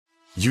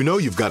You know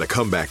you've got a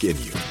comeback in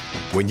you.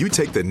 When you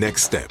take the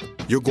next step,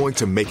 you're going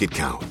to make it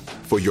count.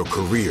 For your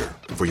career,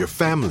 for your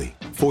family,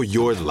 for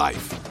your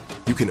life.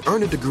 You can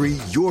earn a degree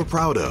you're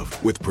proud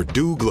of with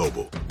Purdue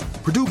Global.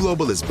 Purdue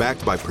Global is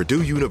backed by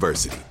Purdue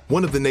University,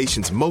 one of the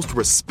nation's most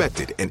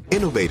respected and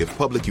innovative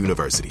public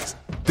universities.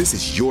 This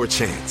is your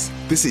chance.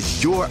 This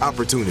is your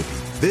opportunity.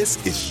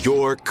 This is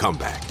your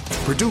comeback.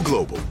 Purdue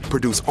Global,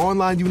 Purdue's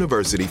online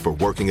university for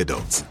working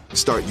adults.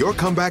 Start your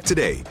comeback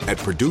today at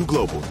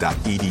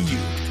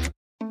purdueglobal.edu.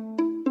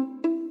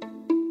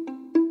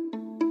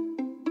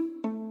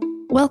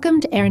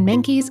 Welcome to Aaron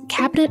Mahnke's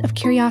Cabinet of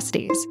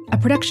Curiosities, a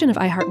production of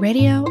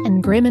iHeartRadio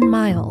and Grim and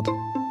Mild.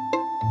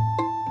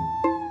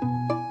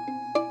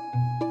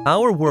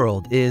 Our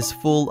world is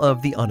full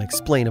of the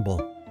unexplainable.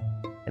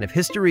 And if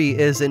history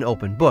is an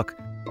open book,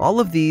 all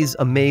of these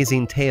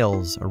amazing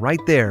tales are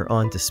right there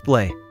on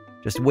display,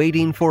 just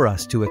waiting for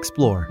us to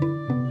explore.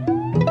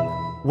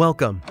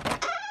 Welcome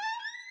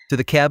to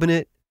the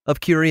Cabinet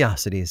of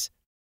Curiosities.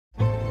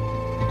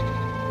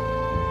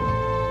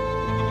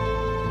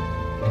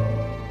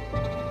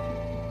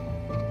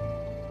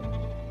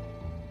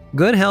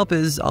 Good help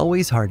is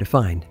always hard to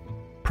find.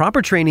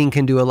 Proper training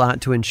can do a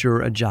lot to ensure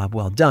a job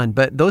well done,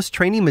 but those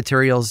training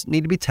materials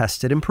need to be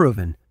tested and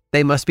proven.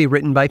 They must be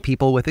written by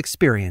people with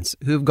experience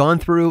who've gone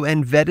through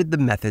and vetted the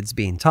methods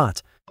being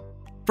taught.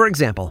 For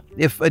example,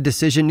 if a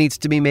decision needs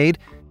to be made,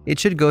 it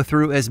should go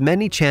through as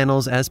many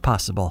channels as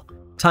possible.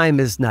 Time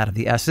is not of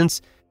the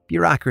essence.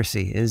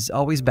 Bureaucracy is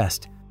always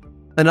best.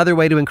 Another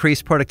way to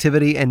increase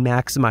productivity and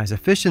maximize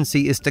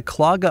efficiency is to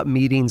clog up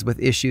meetings with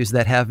issues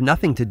that have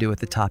nothing to do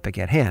with the topic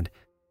at hand.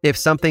 If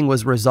something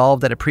was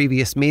resolved at a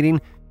previous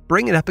meeting,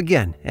 bring it up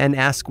again and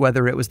ask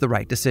whether it was the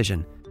right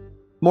decision.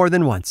 More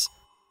than once.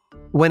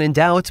 When in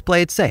doubt,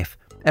 play it safe.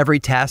 Every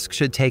task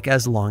should take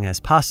as long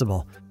as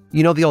possible.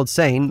 You know the old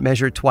saying,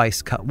 measure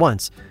twice, cut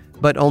once,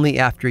 but only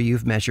after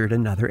you've measured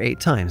another 8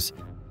 times.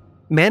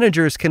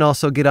 Managers can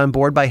also get on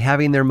board by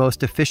having their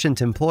most efficient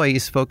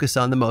employees focus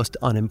on the most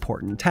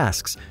unimportant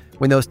tasks.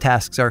 When those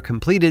tasks are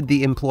completed,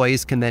 the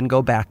employees can then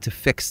go back to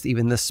fix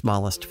even the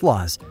smallest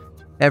flaws.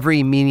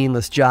 Every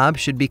meaningless job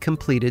should be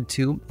completed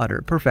to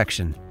utter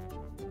perfection.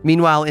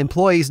 Meanwhile,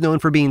 employees known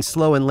for being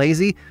slow and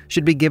lazy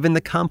should be given the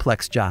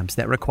complex jobs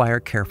that require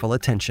careful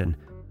attention.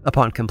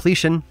 Upon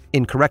completion,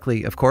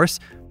 incorrectly of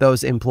course,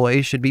 those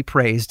employees should be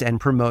praised and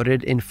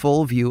promoted in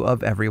full view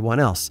of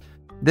everyone else.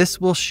 This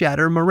will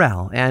shatter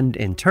morale and,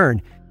 in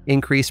turn,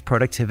 increase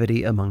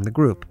productivity among the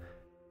group.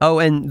 Oh,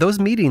 and those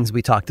meetings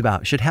we talked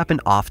about should happen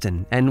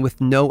often and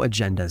with no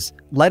agendas.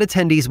 Let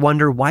attendees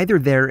wonder why they're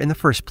there in the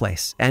first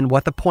place and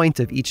what the point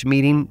of each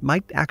meeting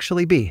might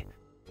actually be.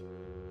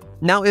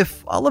 Now,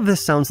 if all of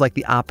this sounds like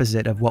the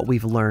opposite of what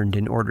we've learned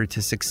in order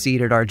to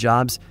succeed at our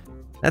jobs,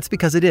 that's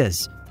because it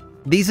is.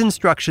 These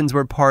instructions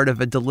were part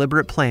of a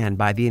deliberate plan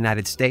by the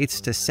United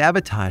States to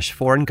sabotage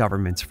foreign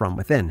governments from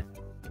within.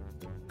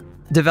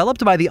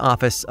 Developed by the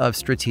Office of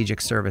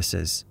Strategic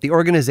Services, the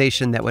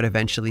organization that would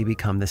eventually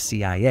become the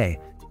CIA,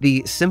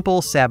 the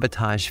Simple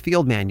Sabotage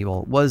Field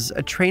Manual was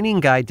a training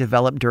guide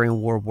developed during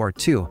World War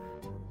II.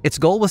 Its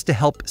goal was to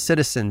help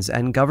citizens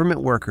and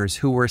government workers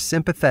who were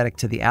sympathetic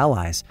to the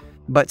Allies,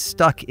 but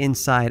stuck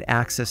inside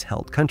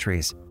Axis-held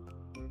countries.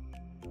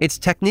 Its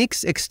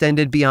techniques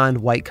extended beyond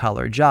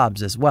white-collar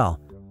jobs as well.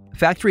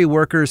 Factory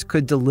workers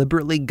could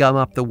deliberately gum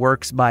up the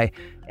works by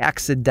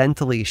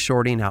accidentally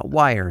shorting out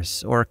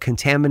wires or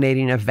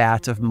contaminating a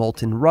vat of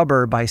molten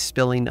rubber by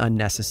spilling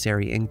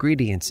unnecessary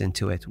ingredients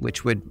into it,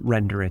 which would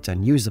render it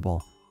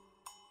unusable.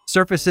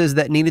 Surfaces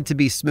that needed to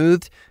be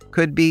smoothed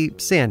could be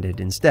sanded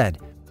instead.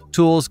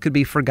 Tools could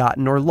be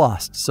forgotten or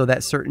lost so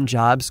that certain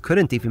jobs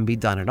couldn't even be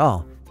done at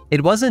all.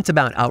 It wasn't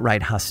about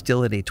outright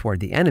hostility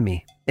toward the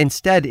enemy.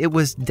 Instead, it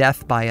was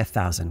death by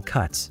 1,000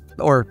 cuts,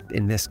 or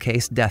in this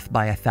case, death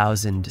by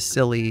 1,000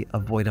 silly,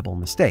 avoidable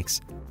mistakes.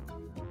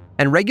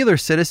 And regular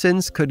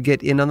citizens could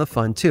get in on the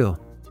fun too.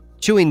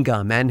 Chewing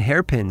gum and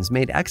hairpins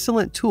made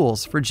excellent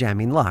tools for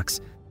jamming locks.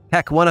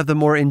 Heck, one of the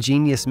more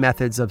ingenious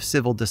methods of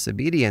civil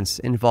disobedience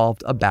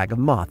involved a bag of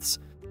moths.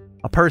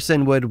 A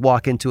person would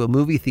walk into a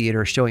movie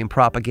theater showing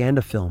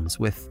propaganda films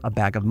with a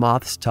bag of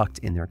moths tucked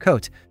in their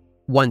coat.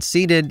 Once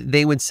seated,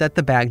 they would set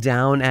the bag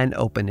down and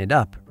open it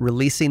up,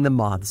 releasing the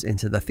moths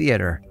into the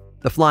theater.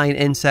 The flying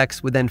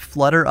insects would then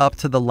flutter up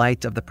to the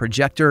light of the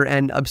projector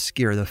and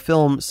obscure the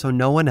film so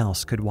no one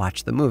else could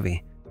watch the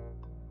movie.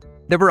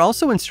 There were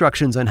also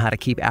instructions on how to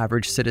keep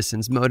average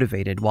citizens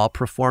motivated while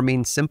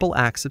performing simple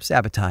acts of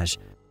sabotage,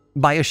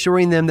 by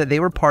assuring them that they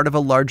were part of a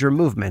larger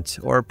movement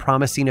or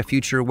promising a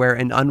future where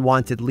an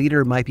unwanted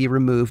leader might be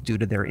removed due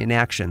to their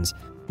inactions.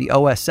 The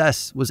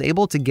OSS was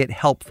able to get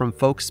help from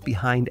folks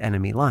behind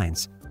enemy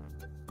lines.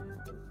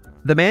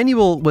 The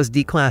manual was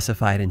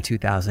declassified in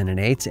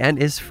 2008 and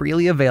is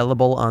freely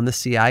available on the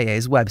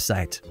CIA's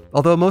website,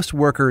 although most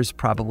workers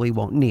probably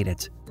won't need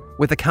it.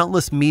 With the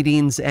countless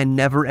meetings and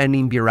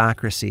never-ending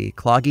bureaucracy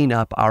clogging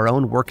up our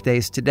own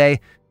workdays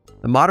today,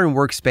 the modern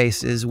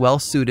workspace is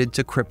well-suited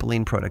to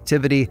crippling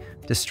productivity,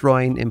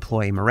 destroying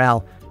employee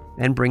morale,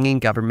 and bringing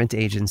government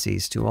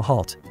agencies to a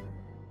halt.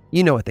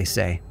 You know what they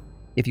say.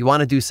 If you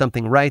want to do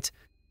something right,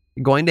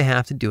 you're going to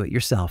have to do it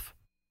yourself.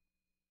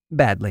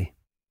 Badly.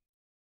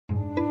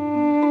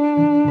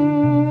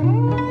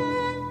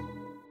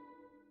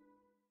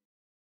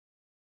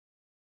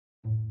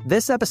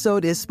 This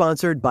episode is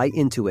sponsored by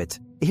Intuit.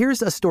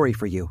 Here's a story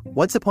for you.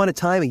 Once upon a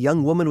time, a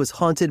young woman was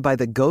haunted by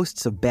the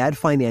ghosts of bad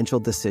financial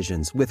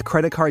decisions, with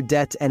credit card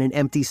debt and an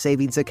empty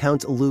savings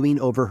account looming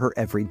over her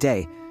every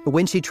day.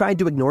 When she tried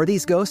to ignore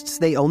these ghosts,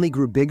 they only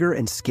grew bigger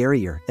and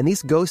scarier, and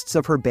these ghosts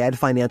of her bad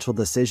financial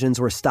decisions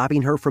were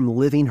stopping her from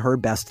living her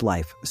best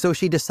life. So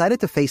she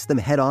decided to face them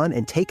head on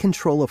and take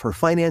control of her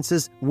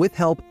finances with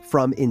help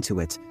from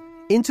Intuit.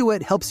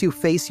 Intuit helps you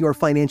face your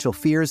financial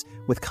fears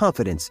with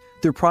confidence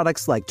through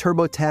products like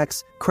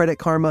TurboTax, Credit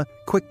Karma,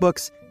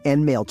 QuickBooks,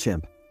 and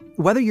MailChimp.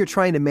 Whether you're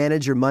trying to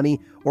manage your money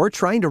or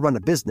trying to run a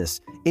business,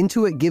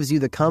 Intuit gives you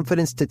the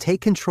confidence to take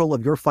control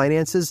of your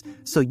finances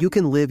so you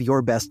can live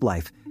your best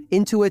life.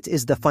 Intuit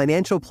is the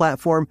financial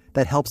platform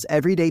that helps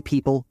everyday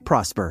people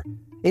prosper.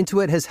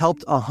 Intuit has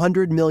helped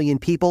 100 million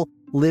people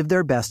live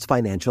their best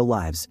financial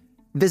lives.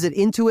 Visit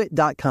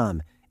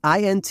Intuit.com,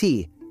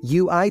 INTUIT.com,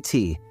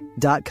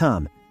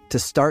 to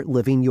start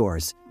living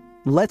yours.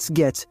 Let's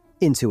get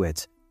into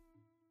it.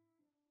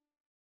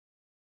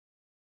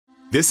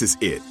 This is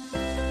it.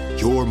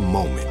 Your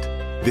moment.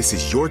 This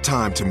is your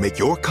time to make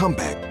your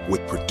comeback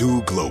with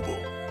Purdue Global.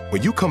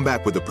 When you come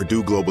back with a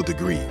Purdue Global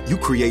degree, you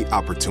create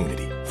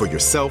opportunity for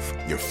yourself,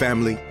 your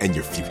family, and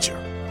your future.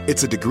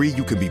 It's a degree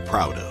you can be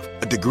proud of,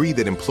 a degree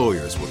that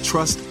employers will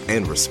trust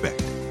and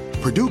respect.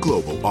 Purdue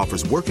Global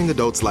offers working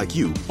adults like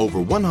you over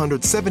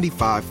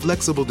 175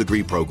 flexible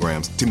degree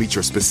programs to meet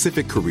your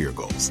specific career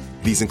goals.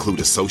 These include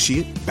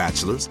associate,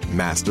 bachelor's,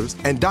 master's,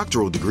 and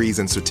doctoral degrees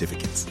and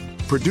certificates.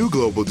 Purdue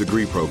Global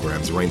degree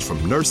programs range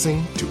from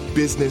nursing to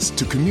business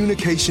to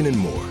communication and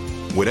more.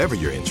 Whatever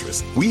your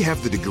interest, we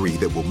have the degree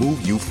that will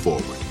move you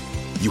forward.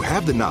 You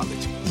have the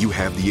knowledge, you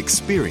have the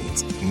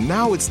experience.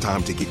 Now it's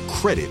time to get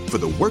credit for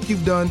the work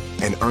you've done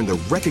and earn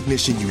the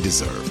recognition you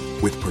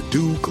deserve with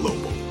Purdue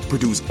Global,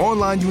 Purdue's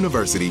online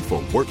university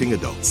for working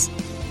adults.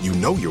 You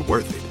know you're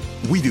worth it.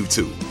 We do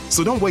too.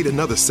 So don't wait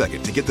another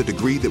second to get the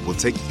degree that will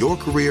take your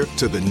career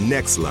to the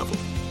next level.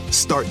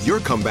 Start your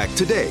comeback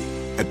today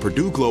at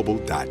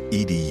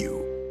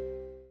purdueglobal.edu.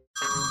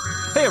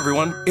 Hey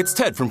everyone, it's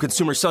Ted from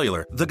Consumer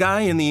Cellular, the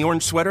guy in the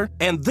orange sweater,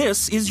 and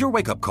this is your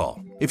wake-up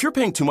call. If you're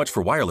paying too much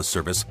for wireless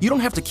service, you don't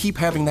have to keep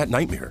having that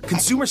nightmare.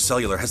 Consumer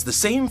Cellular has the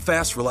same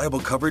fast, reliable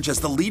coverage as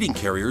the leading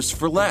carriers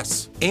for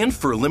less. And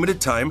for a limited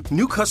time,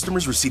 new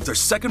customers receive their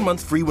second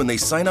month free when they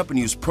sign up and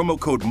use promo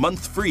code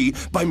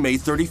MONTHFREE by May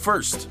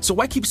 31st. So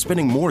why keep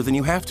spending more than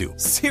you have to?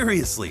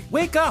 Seriously,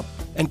 wake up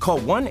and call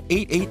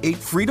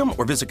 1-888-FREEDOM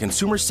or visit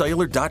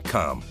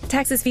consumercellular.com.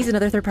 Taxes, fees, and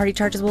other third-party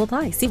charges will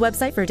apply. See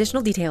website for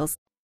additional details.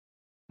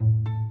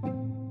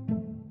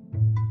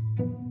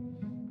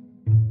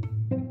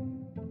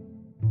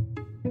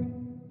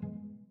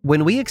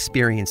 When we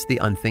experience the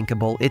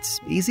unthinkable, it's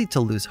easy to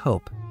lose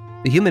hope.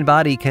 The human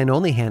body can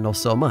only handle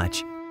so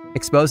much.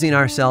 Exposing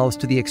ourselves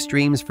to the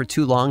extremes for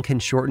too long can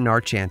shorten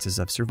our chances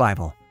of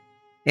survival.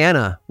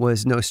 Anna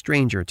was no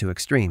stranger to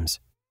extremes.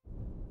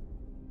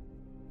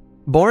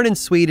 Born in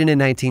Sweden in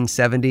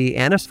 1970,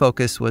 Anna's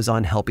focus was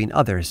on helping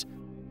others.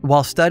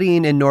 While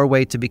studying in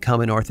Norway to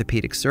become an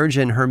orthopedic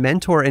surgeon, her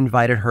mentor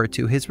invited her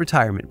to his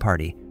retirement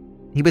party.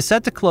 He was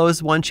set to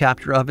close one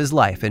chapter of his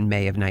life in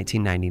May of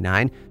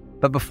 1999,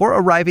 but before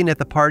arriving at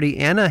the party,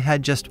 Anna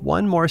had just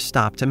one more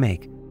stop to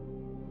make.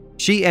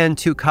 She and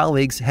two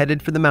colleagues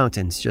headed for the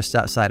mountains just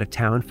outside of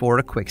town for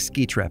a quick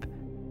ski trip.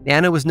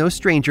 Anna was no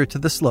stranger to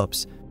the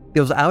slopes.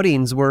 Those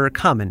outings were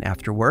common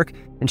after work,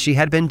 and she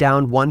had been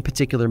down one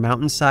particular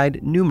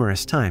mountainside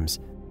numerous times.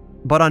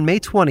 But on May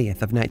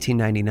 20th of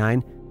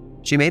 1999,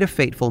 she made a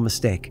fateful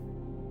mistake.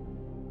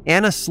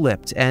 Anna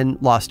slipped and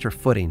lost her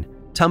footing,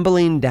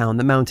 tumbling down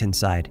the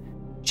mountainside.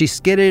 She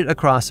skidded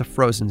across a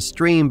frozen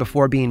stream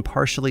before being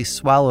partially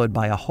swallowed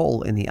by a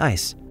hole in the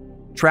ice.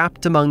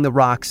 Trapped among the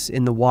rocks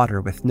in the water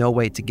with no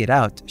way to get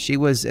out, she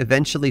was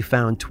eventually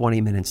found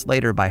 20 minutes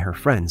later by her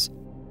friends.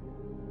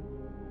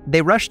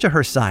 They rushed to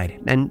her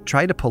side and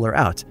tried to pull her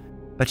out,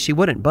 but she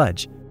wouldn't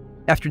budge.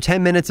 After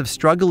 10 minutes of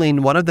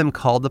struggling, one of them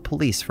called the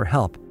police for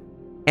help.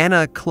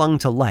 Anna clung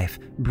to life,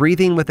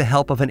 breathing with the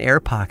help of an air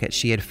pocket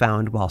she had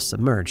found while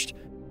submerged.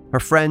 Her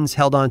friends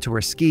held onto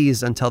her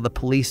skis until the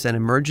police and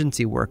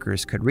emergency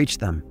workers could reach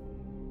them.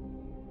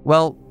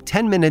 Well,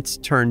 10 minutes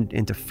turned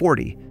into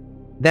 40.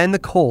 Then the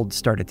cold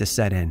started to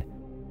set in.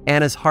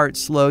 Anna's heart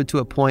slowed to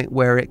a point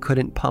where it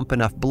couldn't pump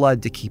enough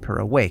blood to keep her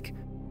awake.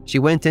 She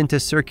went into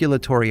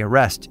circulatory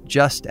arrest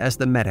just as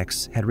the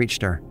medics had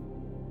reached her.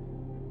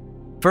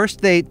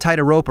 First, they tied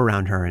a rope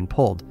around her and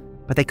pulled,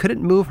 but they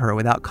couldn't move her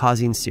without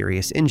causing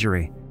serious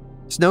injury.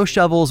 Snow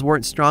shovels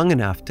weren't strong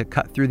enough to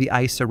cut through the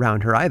ice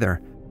around her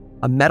either.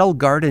 A metal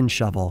garden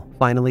shovel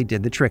finally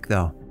did the trick,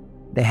 though.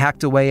 They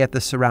hacked away at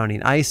the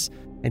surrounding ice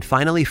and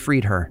finally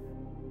freed her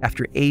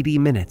after 80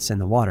 minutes in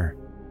the water.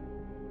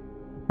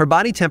 Her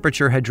body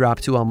temperature had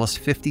dropped to almost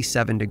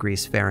 57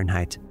 degrees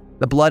Fahrenheit.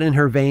 The blood in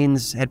her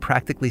veins had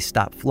practically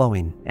stopped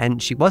flowing,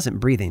 and she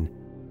wasn't breathing.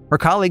 Her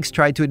colleagues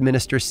tried to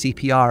administer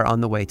CPR on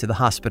the way to the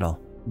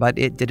hospital, but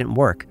it didn't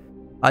work.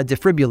 A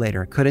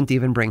defibrillator couldn't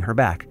even bring her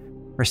back.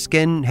 Her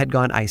skin had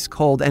gone ice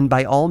cold, and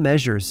by all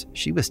measures,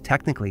 she was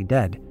technically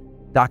dead.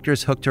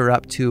 Doctors hooked her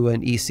up to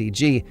an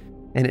ECG,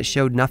 and it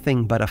showed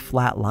nothing but a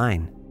flat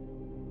line.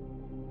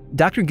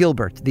 Dr.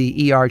 Gilbert,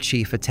 the ER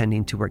chief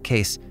attending to her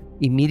case,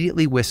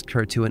 immediately whisked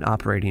her to an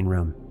operating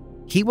room.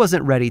 He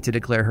wasn't ready to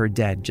declare her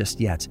dead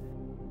just yet.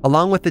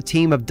 Along with a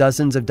team of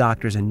dozens of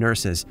doctors and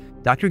nurses,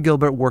 Dr.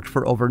 Gilbert worked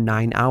for over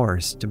 9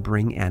 hours to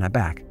bring Anna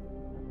back.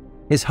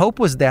 His hope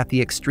was that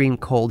the extreme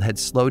cold had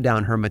slowed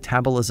down her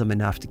metabolism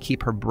enough to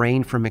keep her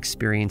brain from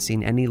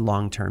experiencing any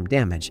long-term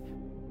damage.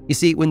 You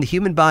see, when the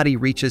human body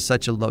reaches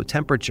such a low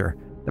temperature,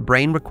 the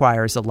brain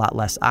requires a lot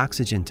less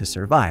oxygen to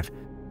survive.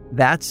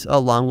 That,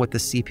 along with the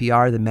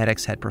CPR the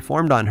medics had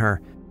performed on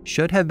her,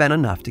 should have been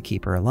enough to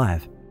keep her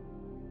alive.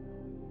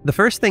 The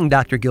first thing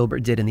Dr.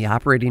 Gilbert did in the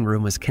operating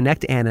room was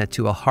connect Anna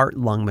to a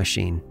heart-lung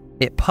machine.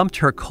 It pumped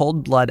her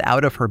cold blood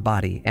out of her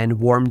body and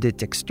warmed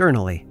it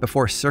externally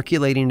before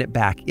circulating it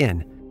back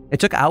in.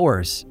 It took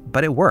hours,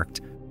 but it worked.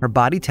 Her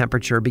body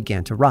temperature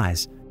began to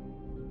rise.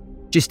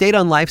 She stayed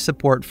on life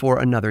support for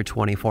another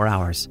 24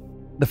 hours.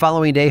 The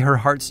following day, her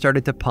heart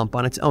started to pump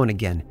on its own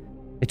again.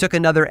 It took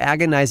another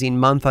agonizing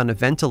month on a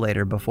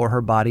ventilator before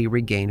her body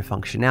regained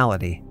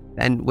functionality.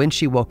 And when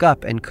she woke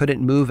up and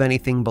couldn't move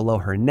anything below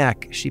her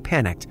neck, she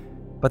panicked.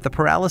 But the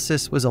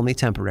paralysis was only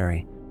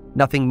temporary,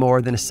 nothing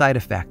more than a side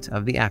effect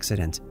of the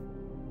accident.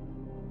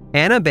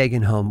 Anna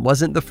Bagenholm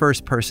wasn't the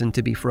first person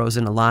to be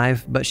frozen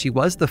alive, but she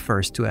was the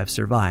first to have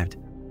survived.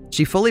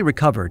 She fully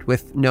recovered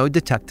with no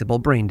detectable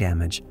brain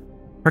damage.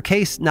 Her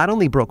case not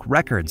only broke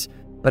records,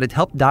 but it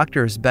helped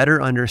doctors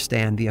better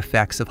understand the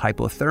effects of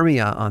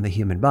hypothermia on the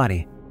human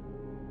body.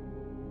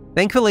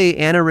 Thankfully,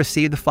 Anna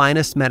received the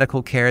finest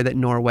medical care that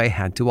Norway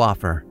had to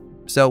offer.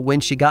 So when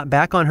she got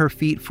back on her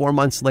feet 4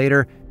 months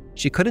later,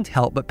 she couldn't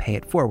help but pay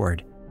it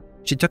forward.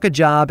 She took a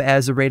job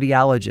as a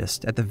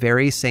radiologist at the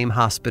very same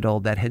hospital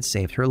that had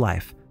saved her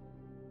life.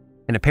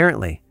 And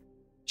apparently,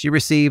 she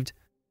received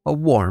a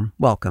warm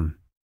welcome.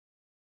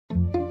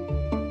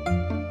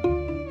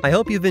 I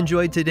hope you've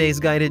enjoyed today's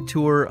guided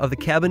tour of the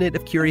Cabinet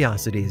of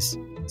Curiosities.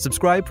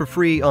 Subscribe for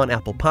free on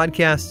Apple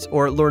Podcasts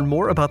or learn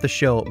more about the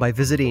show by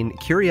visiting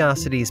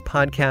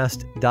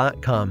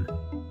curiositiespodcast.com.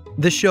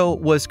 This show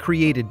was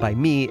created by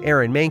me,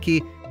 Aaron Mahnke,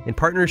 in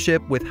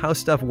partnership with How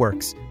Stuff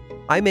Works.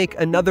 I make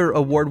another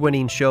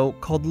award-winning show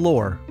called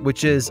Lore,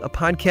 which is a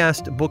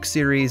podcast, book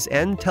series,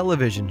 and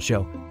television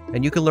show,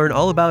 and you can learn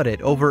all about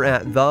it over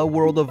at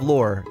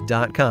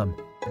theworldoflore.com.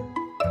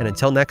 And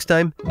until next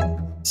time,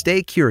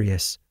 stay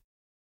curious.